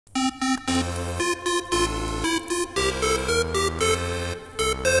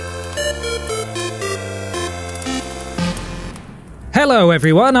Hello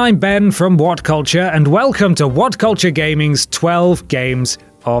everyone, I'm Ben from WhatCulture, and welcome to WhatCulture Gaming's 12 Games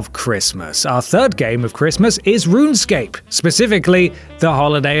of Christmas. Our third game of Christmas is Runescape, specifically the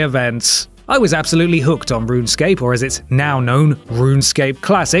holiday events. I was absolutely hooked on Runescape, or as it's now known, Runescape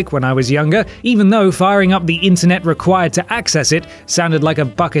Classic, when I was younger, even though firing up the internet required to access it sounded like a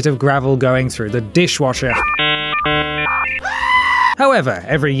bucket of gravel going through the dishwasher. However,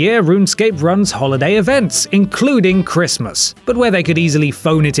 every year RuneScape runs holiday events, including Christmas. But where they could easily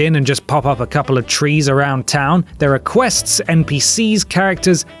phone it in and just pop up a couple of trees around town, there are quests, NPCs,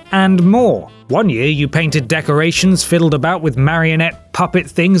 characters, and more. One year you painted decorations, fiddled about with marionette puppet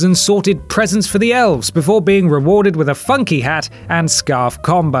things, and sorted presents for the elves before being rewarded with a funky hat and scarf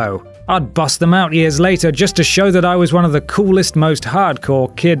combo. I'd bust them out years later just to show that I was one of the coolest, most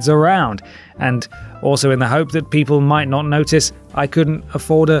hardcore kids around, and also in the hope that people might not notice I couldn't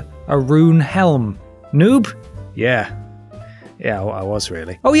afford a rune helm. Noob? Yeah, I was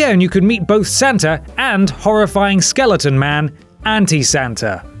really. Oh yeah, and you could meet both Santa and horrifying skeleton man,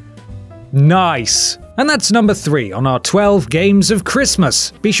 Anti-Santa. Nice! And that's number 3 on our 12 Games of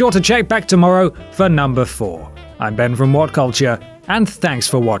Christmas. Be sure to check back tomorrow for number 4. I'm Ben from WhatCulture, and thanks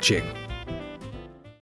for watching.